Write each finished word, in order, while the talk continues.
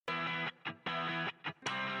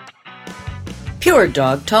Pure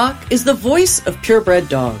Dog Talk is the voice of purebred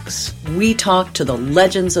dogs. We talk to the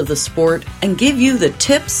legends of the sport and give you the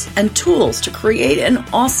tips and tools to create an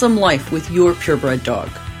awesome life with your purebred dog.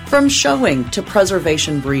 From showing to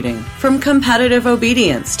preservation breeding, from competitive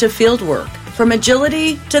obedience to field work, from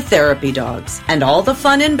agility to therapy dogs, and all the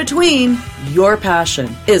fun in between, your passion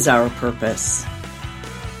is our purpose.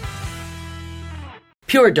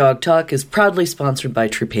 Pure Dog Talk is proudly sponsored by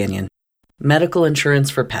Trupanion, medical insurance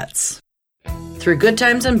for pets. Through good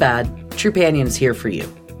times and bad, Trupanion is here for you.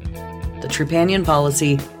 The Trupanion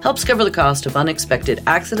policy helps cover the cost of unexpected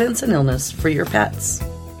accidents and illness for your pets.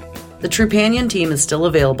 The Trupanion team is still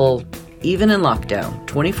available, even in lockdown,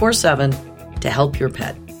 24/7, to help your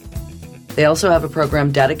pet. They also have a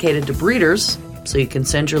program dedicated to breeders, so you can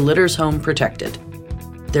send your litters home protected.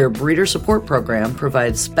 Their breeder support program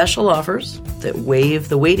provides special offers that waive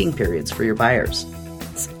the waiting periods for your buyers.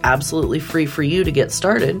 It's absolutely free for you to get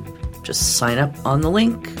started. Just sign up on the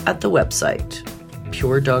link at the website,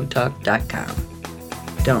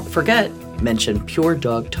 puredogtalk.com. Don't forget, mention Pure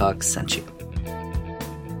Dog Talk sent you.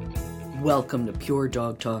 Welcome to Pure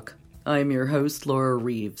Dog Talk. I'm your host, Laura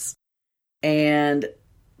Reeves. And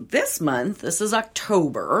this month, this is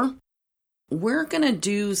October, we're going to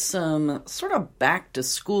do some sort of back to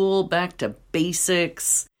school, back to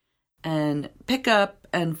basics, and pick up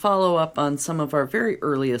and follow up on some of our very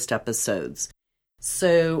earliest episodes.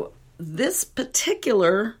 So this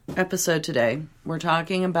particular episode today, we're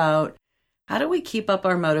talking about how do we keep up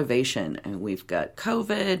our motivation? And we've got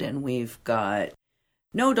COVID, and we've got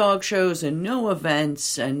no dog shows, and no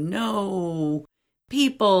events, and no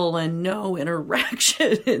people, and no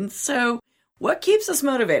interaction. And so what keeps us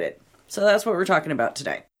motivated? So that's what we're talking about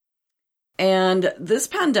today. And this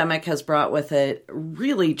pandemic has brought with it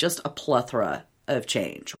really just a plethora of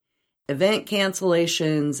change. Event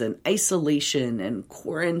cancellations and isolation and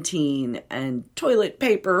quarantine and toilet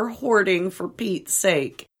paper hoarding, for Pete's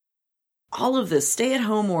sake. All of this,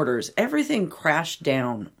 stay-at-home orders, everything crashed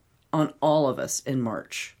down on all of us in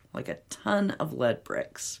March, like a ton of lead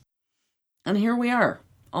bricks. And here we are,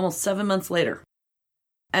 almost 7 months later.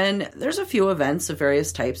 And there's a few events of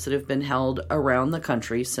various types that have been held around the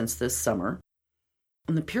country since this summer.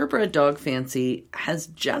 And the purebred dog fancy has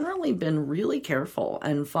generally been really careful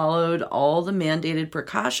and followed all the mandated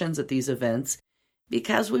precautions at these events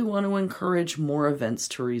because we want to encourage more events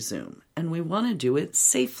to resume, and we want to do it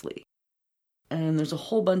safely. And there's a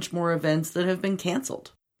whole bunch more events that have been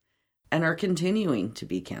canceled and are continuing to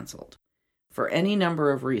be canceled for any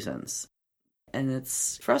number of reasons. And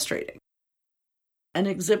it's frustrating. And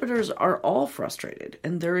exhibitors are all frustrated,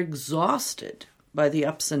 and they're exhausted by the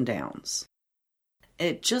ups and downs.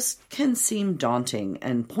 It just can seem daunting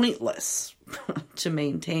and pointless to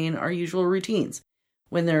maintain our usual routines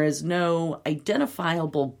when there is no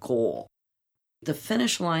identifiable goal. The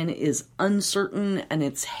finish line is uncertain, and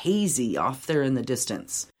it's hazy off there in the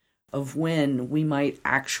distance of when we might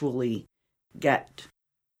actually get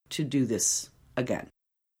to do this again.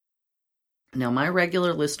 Now, my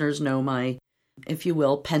regular listeners know my, if you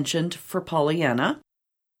will, penchant for Pollyanna.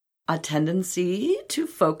 A tendency to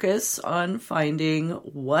focus on finding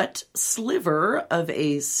what sliver of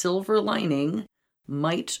a silver lining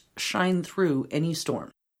might shine through any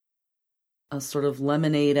storm. A sort of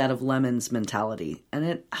lemonade out of lemons mentality, and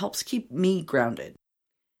it helps keep me grounded.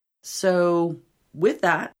 So with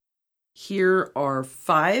that, here are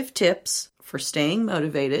 5 tips for staying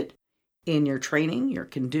motivated in your training, your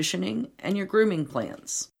conditioning, and your grooming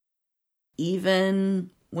plans,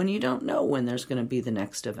 even when you don't know when there's going to be the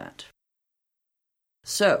next event.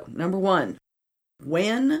 So, number 1,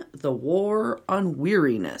 win the war on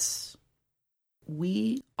weariness.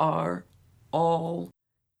 We are all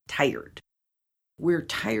tired. We're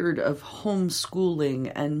tired of homeschooling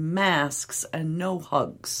and masks and no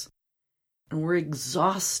hugs. And we're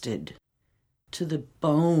exhausted to the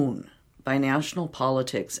bone by national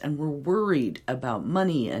politics, and we're worried about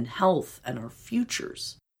money and health and our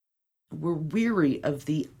futures. We're weary of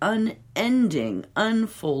the unending,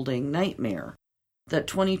 unfolding nightmare that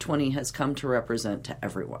 2020 has come to represent to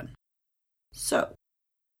everyone. So,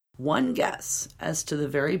 one guess as to the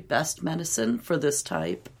very best medicine for this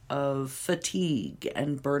type of fatigue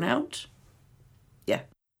and burnout? Yeah,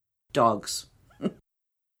 dogs.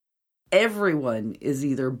 Everyone is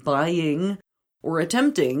either buying or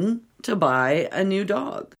attempting to buy a new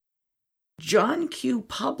dog. John Q.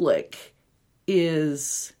 Public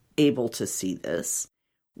is able to see this.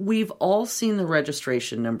 We've all seen the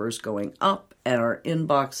registration numbers going up and our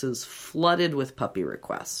inboxes flooded with puppy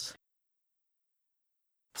requests.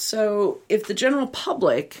 So if the general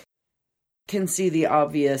public can see the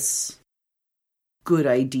obvious good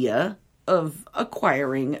idea of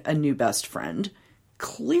acquiring a new best friend,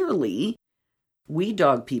 clearly we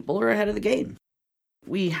dog people are ahead of the game.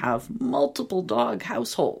 We have multiple dog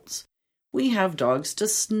households. We have dogs to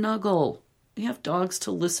snuggle. We have dogs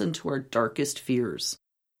to listen to our darkest fears.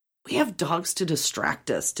 We have dogs to distract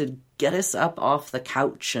us, to get us up off the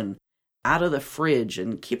couch and out of the fridge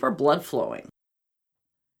and keep our blood flowing.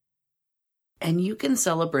 And you can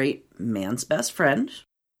celebrate man's best friend,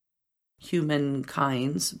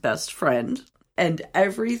 humankind's best friend, and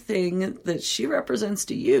everything that she represents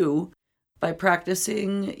to you by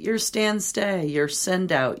practicing your stand stay, your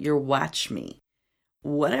send out, your watch me.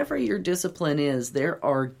 Whatever your discipline is, there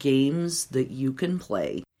are games that you can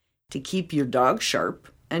play to keep your dog sharp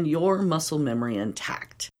and your muscle memory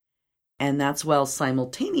intact. And that's while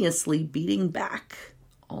simultaneously beating back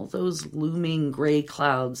all those looming gray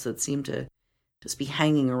clouds that seem to just be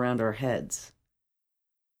hanging around our heads.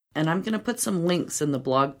 And I'm going to put some links in the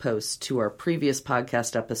blog post to our previous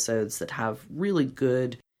podcast episodes that have really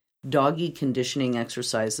good doggy conditioning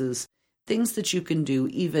exercises, things that you can do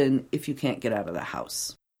even if you can't get out of the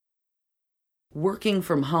house. Working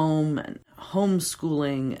from home and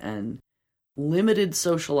homeschooling and limited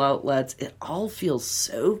social outlets, it all feels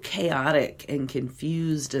so chaotic and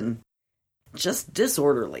confused and just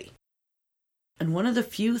disorderly. And one of the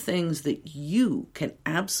few things that you can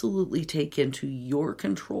absolutely take into your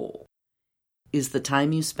control is the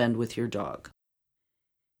time you spend with your dog.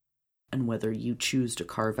 And whether you choose to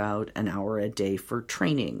carve out an hour a day for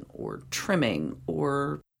training or trimming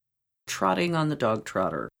or trotting on the dog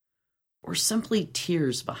trotter or simply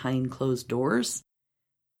tears behind closed doors,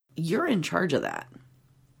 you're in charge of that.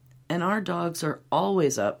 And our dogs are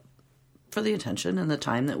always up for the attention and the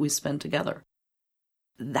time that we spend together.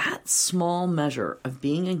 That small measure of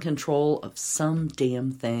being in control of some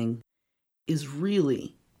damn thing is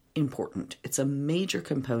really important. It's a major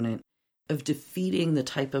component of defeating the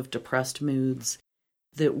type of depressed moods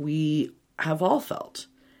that we have all felt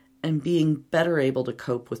and being better able to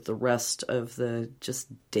cope with the rest of the just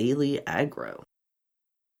daily aggro.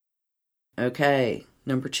 Okay,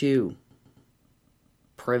 number 2,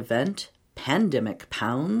 prevent pandemic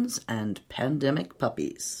pounds and pandemic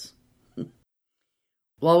puppies.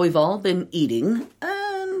 While we've all been eating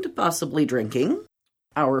and possibly drinking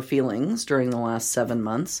our feelings during the last 7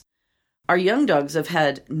 months, our young dogs have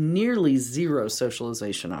had nearly zero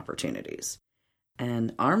socialization opportunities.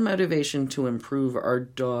 And our motivation to improve our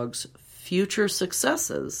dogs' future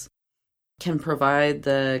successes can provide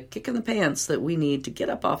the kick in the pants that we need to get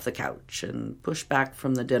up off the couch and push back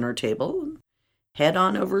from the dinner table and head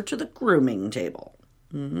on over to the grooming table.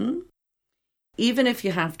 Even if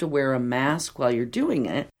you have to wear a mask while you're doing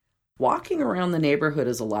it, walking around the neighborhood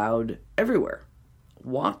is allowed everywhere.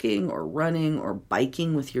 Walking or running or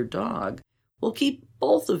biking with your dog will keep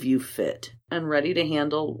both of you fit and ready to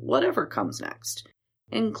handle whatever comes next,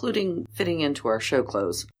 including fitting into our show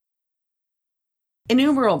clothes.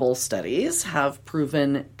 Innumerable studies have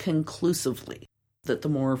proven conclusively that the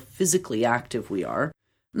more physically active we are,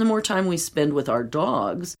 and the more time we spend with our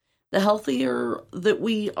dogs, the healthier that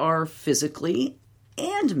we are physically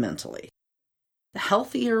and mentally. The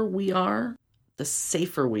healthier we are, the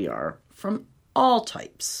safer we are from all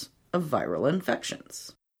types of viral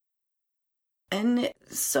infections. And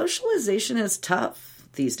socialization is tough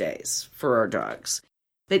these days for our dogs.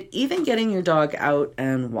 But even getting your dog out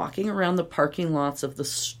and walking around the parking lots of the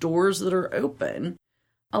stores that are open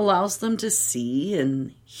allows them to see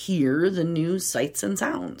and hear the new sights and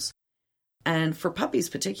sounds. And for puppies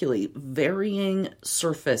particularly, varying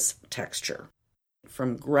surface texture,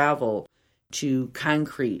 from gravel to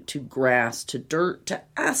concrete to grass to dirt to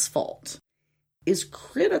asphalt, is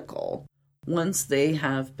critical once they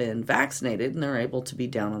have been vaccinated and they're able to be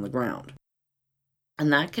down on the ground.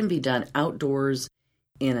 And that can be done outdoors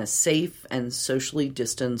in a safe and socially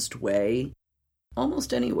distanced way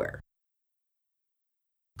almost anywhere.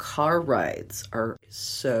 Car rides are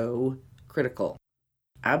so critical.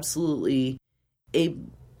 Absolutely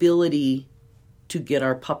ability to get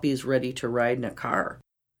our puppies ready to ride in a car.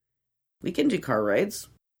 We can do car rides.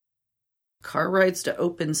 Car rides to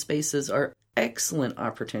open spaces are excellent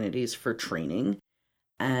opportunities for training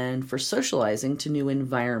and for socializing to new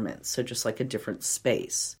environments, so just like a different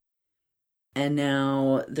space. And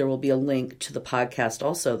now there will be a link to the podcast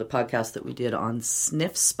also, the podcast that we did on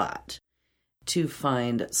Sniff Spot, to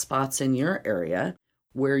find spots in your area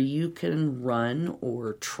where you can run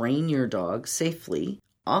or train your dog safely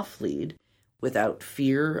off lead without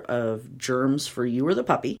fear of germs for you or the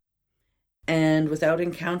puppy, and without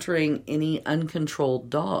encountering any uncontrolled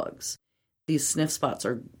dogs. These sniff spots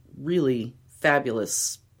are really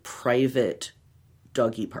fabulous private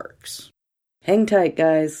doggy parks. Hang tight,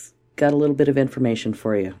 guys. Got a little bit of information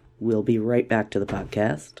for you. We'll be right back to the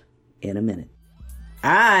podcast in a minute.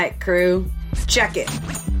 All right, crew. Check it.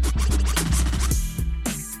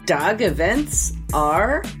 Dog events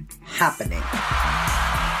are happening.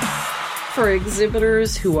 For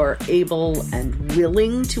exhibitors who are able and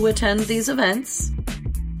willing to attend these events,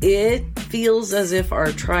 it feels as if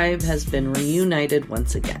our tribe has been reunited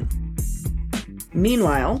once again.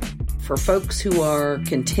 Meanwhile, for folks who are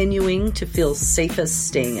continuing to feel safest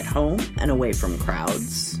staying at home and away from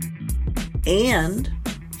crowds, and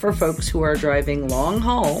for folks who are driving long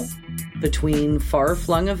haul between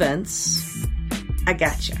far-flung events, I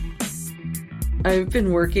gotcha. I've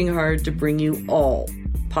been working hard to bring you all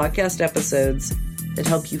podcast episodes that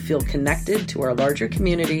help you feel connected to our larger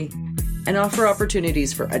community and offer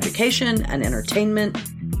opportunities for education and entertainment,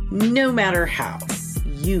 no matter how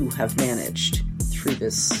you have managed through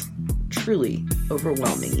this truly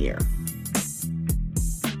overwhelming year.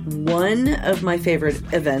 One of my favorite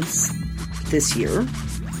events this year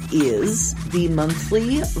is the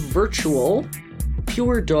monthly virtual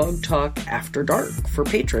Pure Dog Talk After Dark for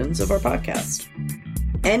patrons of our podcast.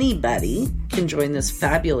 Anybody can join this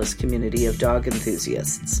fabulous community of dog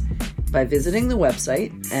enthusiasts by visiting the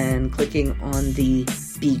website and clicking on the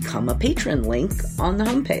Become a Patron link on the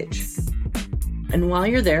homepage. And while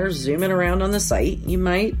you're there zooming around on the site, you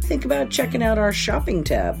might think about checking out our shopping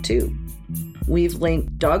tab too. We've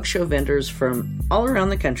linked dog show vendors from all around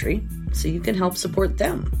the country so you can help support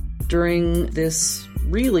them during this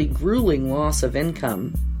really grueling loss of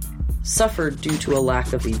income suffered due to a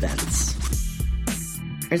lack of events.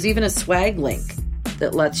 There's even a swag link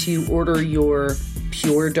that lets you order your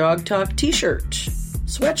Pure Dog Talk t-shirt,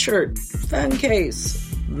 sweatshirt, phone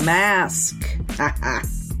case, mask,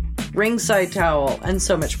 ringside towel, and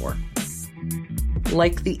so much more.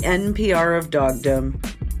 Like the NPR of dogdom,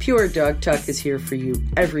 Pure Dog Talk is here for you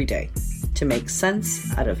every day to make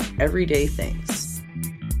sense out of everyday things,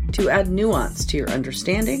 to add nuance to your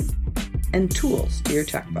understanding and tools to your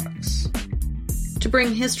tech box, to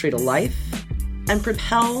bring history to life and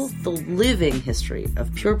propel the living history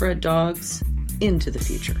of purebred dogs into the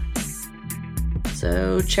future.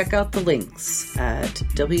 So check out the links at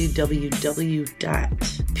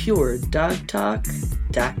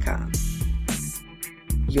www.puredogtalk.com.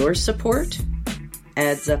 Your support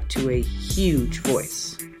adds up to a huge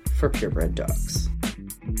voice for purebred dogs.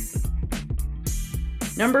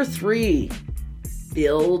 Number 3,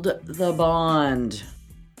 build the bond.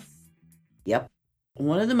 Yep.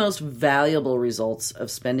 One of the most valuable results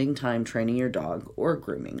of spending time training your dog or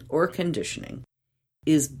grooming or conditioning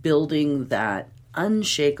is building that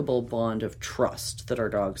unshakable bond of trust that our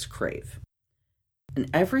dogs crave. And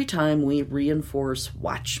every time we reinforce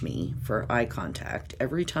watch me for eye contact,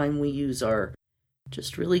 every time we use our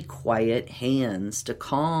just really quiet hands to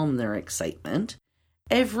calm their excitement,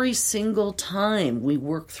 every single time we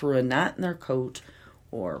work through a knot in their coat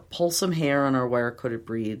or pull some hair on our wire-coated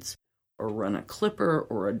breeds or run a clipper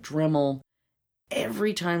or a Dremel,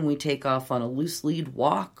 every time we take off on a loose lead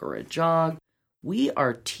walk or a jog, we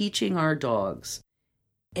are teaching our dogs.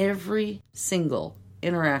 Every single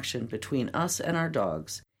interaction between us and our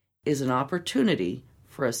dogs is an opportunity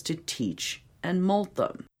for us to teach and mold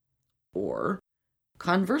them. Or,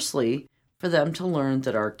 conversely, for them to learn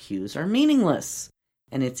that our cues are meaningless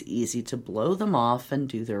and it's easy to blow them off and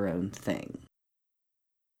do their own thing.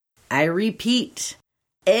 I repeat,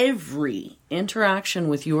 every interaction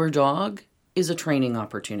with your dog is a training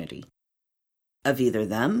opportunity of either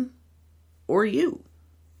them or you.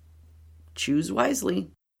 Choose wisely.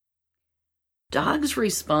 Dogs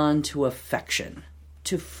respond to affection,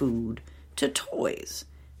 to food, to toys,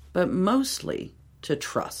 but mostly to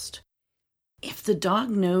trust. If the dog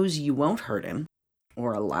knows you won't hurt him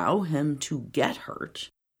or allow him to get hurt,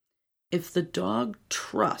 if the dog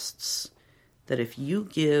trusts that if you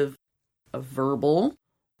give a verbal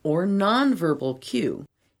or nonverbal cue,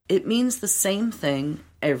 it means the same thing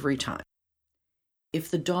every time. If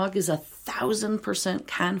the dog is 1,000%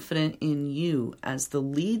 confident in you as the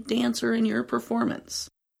lead dancer in your performance,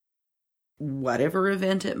 whatever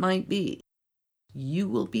event it might be, you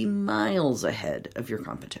will be miles ahead of your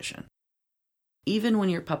competition. Even when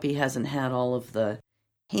your puppy hasn't had all of the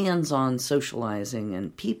hands-on socializing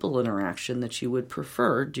and people interaction that you would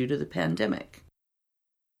prefer due to the pandemic.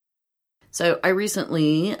 So I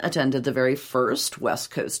recently attended the very first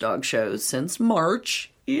West Coast dog shows since March.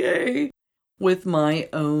 Yay! With my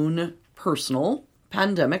own personal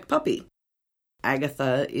pandemic puppy.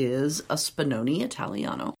 Agatha is a Spinoni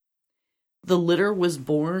Italiano. The litter was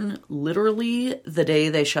born literally the day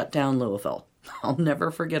they shut down Louisville. I'll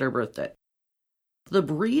never forget her birthday. The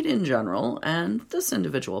breed in general, and this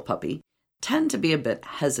individual puppy, tend to be a bit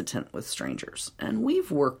hesitant with strangers, and we've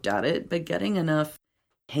worked at it, but getting enough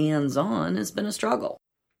hands-on has been a struggle.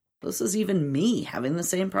 This is even me having the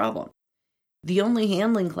same problem. The only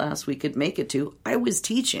handling class we could make it to, I was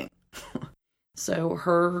teaching. So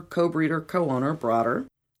her co-breeder, co-owner brought her,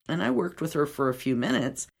 and I worked with her for a few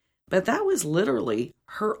minutes, but that was literally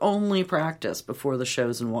her only practice before the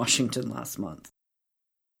shows in Washington last month.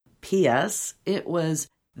 P.S. It was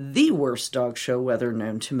the worst dog show weather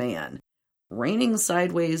known to man. Raining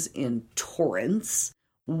sideways in torrents,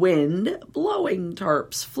 wind, blowing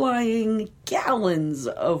tarps flying, gallons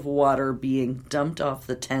of water being dumped off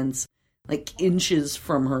the tents like inches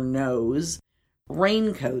from her nose,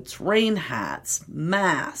 raincoats, rain hats,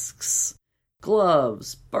 masks,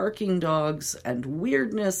 gloves, barking dogs, and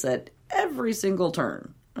weirdness at every single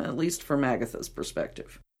turn, at least from Agatha's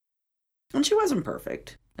perspective. And she wasn't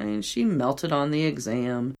perfect. I mean, she melted on the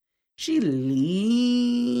exam. She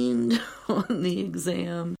leaned on the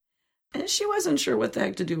exam. And she wasn't sure what the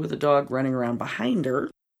heck to do with a dog running around behind her.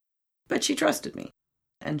 But she trusted me.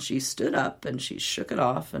 And she stood up and she shook it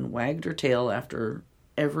off and wagged her tail after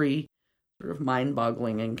every sort of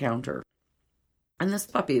mind-boggling encounter. And this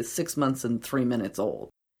puppy is 6 months and 3 minutes old.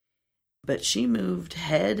 But she moved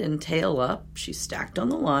head and tail up. She stacked on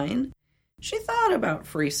the line. She thought about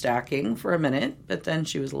free stacking for a minute, but then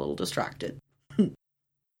she was a little distracted.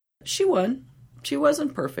 She won. She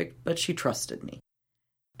wasn't perfect, but she trusted me.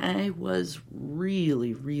 I was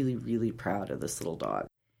really, really, really proud of this little dog.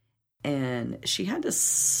 And she had to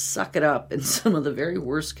suck it up in some of the very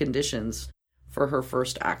worst conditions for her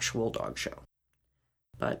first actual dog show.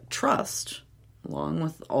 But trust, along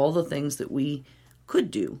with all the things that we could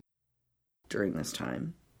do during this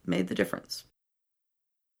time, made the difference.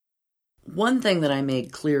 One thing that I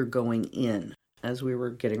made clear going in, as we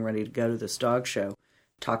were getting ready to go to this dog show,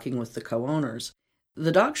 talking with the co-owners,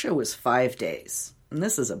 the dog show was 5 days, and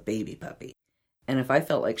this is a baby puppy. And if I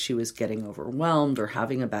felt like she was getting overwhelmed or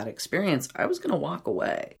having a bad experience, I was going to walk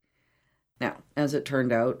away. Now, as it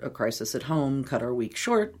turned out, a crisis at home cut our week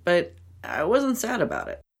short, but I wasn't sad about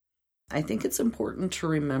it. I think it's important to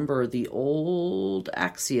remember the old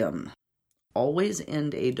axiom, always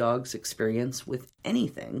end a dog's experience with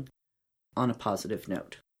anything on a positive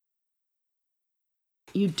note.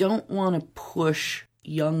 You don't want to push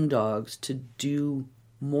young dogs to do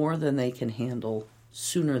more than they can handle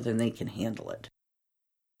sooner than they can handle it.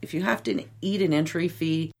 If you have to eat an entry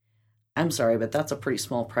fee, I'm sorry, but that's a pretty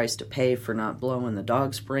small price to pay for not blowing the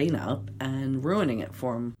dog's brain up and ruining it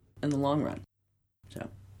for him in the long run. So,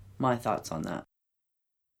 my thoughts on that.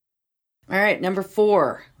 All right, number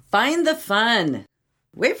 4, find the fun.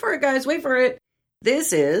 Wait for it, guys, wait for it.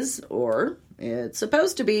 This is, or it's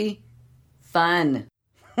supposed to be, fun.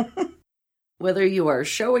 Whether you are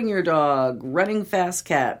showing your dog, running fast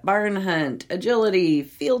cat, barn hunt, agility,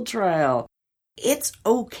 field trial, it's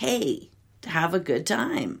okay to have a good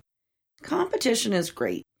time. Competition is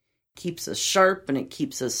great. Keeps us sharp and it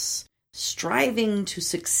keeps us striving to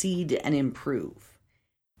succeed and improve.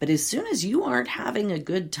 But as soon as you aren't having a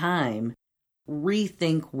good time,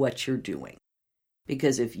 rethink what you're doing.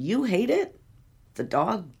 Because if you hate it, the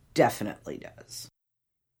dog definitely does.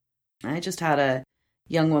 I just had a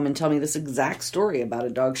young woman tell me this exact story about a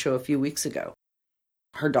dog show a few weeks ago.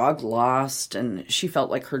 Her dog lost, and she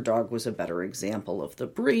felt like her dog was a better example of the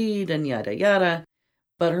breed, and yada yada.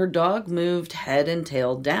 But her dog moved head and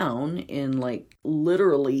tail down in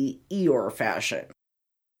literally Eeyore fashion.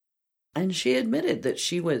 And she admitted that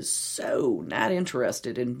she was so not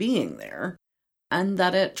interested in being there, and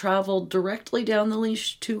that it traveled directly down the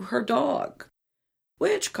leash to her dog,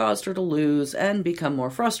 which caused her to lose and become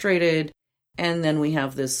more frustrated. And then we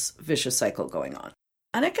have this vicious cycle going on.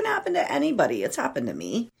 And it can happen to anybody. It's happened to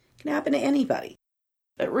me. It can happen to anybody.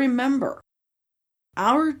 But remember,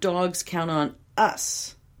 our dogs count on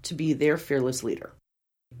us to be their fearless leader,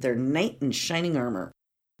 their knight in shining armor,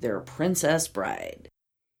 their princess bride.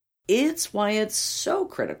 It's why it's so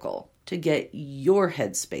critical to get your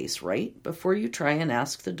headspace right before you try and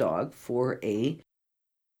ask the dog for a,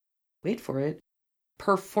 wait for it,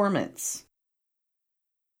 performance.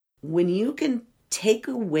 When you can take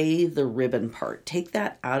away the ribbon part, take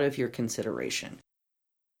that out of your consideration.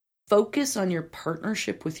 Focus on your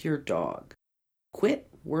partnership with your dog. Quit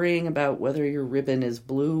worrying about whether your ribbon is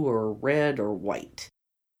blue or red or white.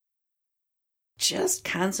 Just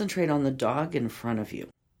concentrate on the dog in front of you,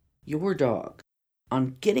 your dog,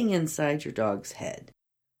 on getting inside your dog's head,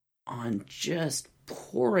 on just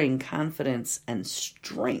pouring confidence and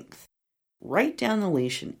strength right down the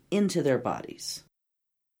leash and into their bodies.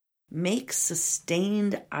 Make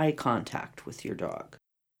sustained eye contact with your dog.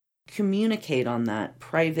 Communicate on that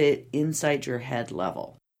private, inside your head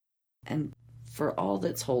level. And for all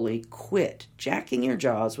that's holy, quit jacking your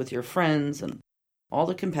jaws with your friends and all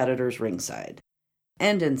the competitors ringside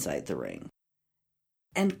and inside the ring.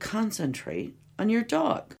 And concentrate on your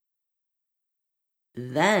dog.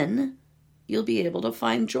 Then you'll be able to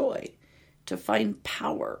find joy, to find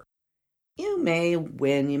power. You may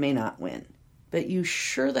win, you may not win, but you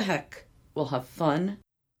sure the heck will have fun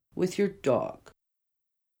with your dog.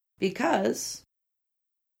 Because,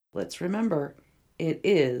 let's remember, it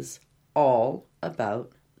is all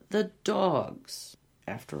about the dogs,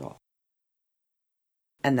 after all.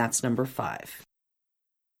 And that's number 5.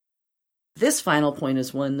 This final point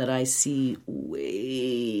is one that I see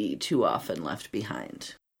way too often left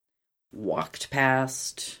behind. Walked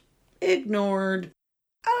past, ignored,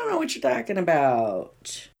 I don't know what you're talking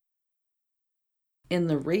about. In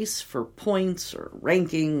the race for points or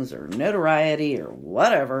rankings or notoriety or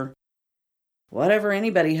whatever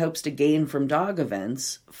anybody hopes to gain from dog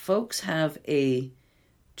events, folks have a,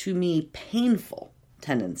 to me, painful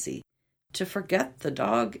tendency to forget the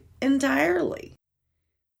dog entirely.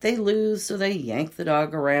 They lose, so they yank the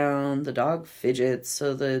dog around, the dog fidgets,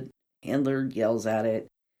 so the handler yells at it.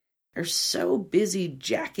 They're so busy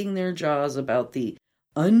jacking their jaws about the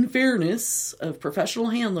unfairness of professional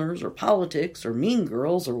handlers or politics or mean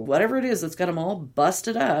girls or whatever it is that's got them all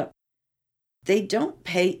busted up, they don't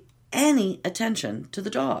pay any attention to the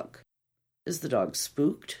dog. Is the dog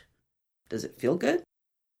spooked? Does it feel good?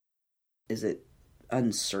 Is it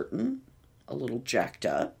uncertain? A little jacked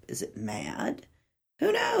up? Is it mad?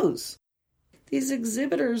 Who knows? These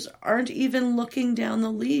exhibitors aren't even looking down the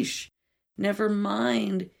leash. Never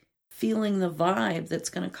mind feeling the vibe that's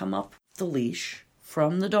going to come up the leash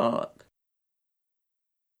from the dog.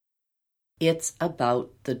 It's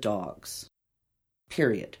about the dogs.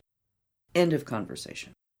 Period. End of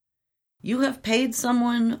conversation. You have paid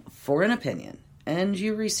someone for an opinion, and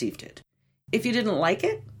you received it. If you didn't like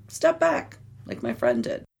it, step back, like my friend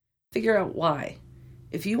did. Figure out why.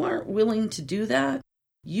 If you aren't willing to do that,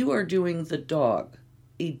 you are doing the dog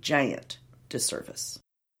a giant disservice.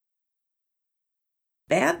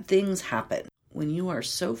 Bad things happen when you are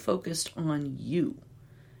so focused on you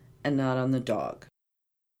and not on the dog.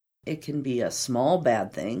 It can be a small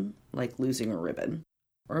bad thing, like losing a ribbon,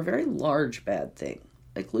 or a very large bad thing,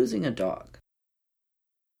 like losing a dog.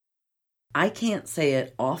 I can't say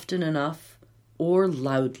it often enough or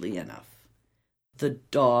loudly enough. The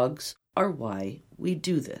dogs are why we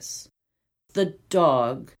do this. The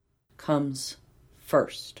dog comes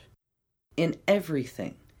first in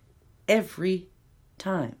everything, every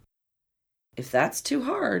time. If that's too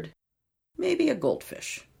hard, maybe a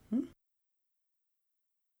goldfish.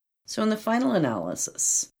 So in the final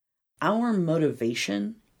analysis, our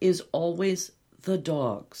motivation is always the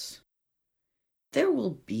dogs. There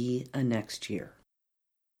will be a next year.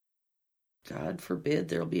 God forbid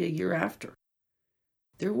there'll be a year after.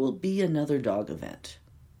 There will be another dog event.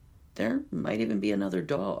 There might even be another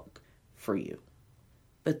dog for you.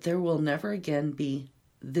 But there will never again be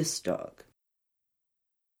this dog.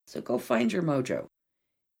 So go find your mojo.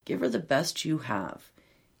 Give her the best you have.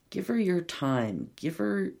 Give her your time. Give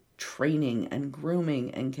her training and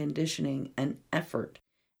grooming and conditioning and effort.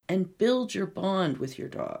 And build your bond with your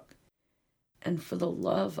dog. And for the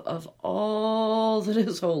love of all that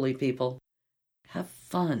is holy, people, have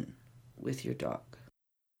fun with your dog.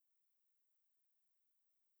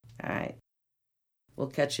 All right. We'll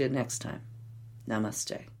catch you next time.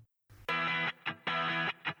 Namaste.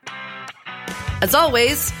 As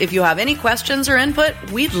always, if you have any questions or input,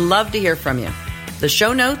 we'd love to hear from you. The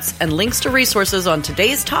show notes and links to resources on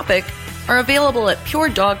today's topic are available at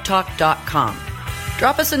puredogtalk.com.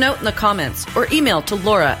 Drop us a note in the comments or email to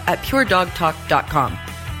Laura@puredogtalk.com.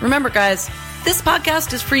 Remember, guys, this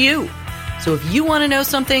podcast is for you. So if you want to know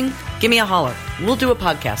something, give me a holler. We'll do a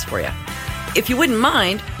podcast for you. If you wouldn't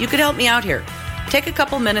mind, you could help me out here. Take a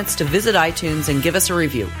couple minutes to visit iTunes and give us a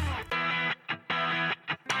review.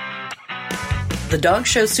 The Dog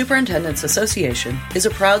Show Superintendents Association is a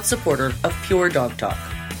proud supporter of Pure Dog Talk.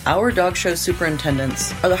 Our dog show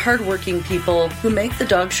superintendents are the hardworking people who make the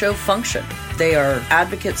dog show function. They are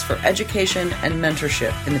advocates for education and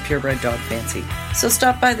mentorship in the purebred dog fancy. So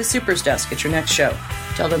stop by the Super's Desk at your next show.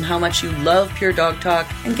 Tell them how much you love Pure Dog Talk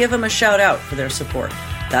and give them a shout out for their support.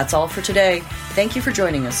 That's all for today. Thank you for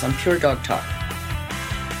joining us on Pure Dog Talk.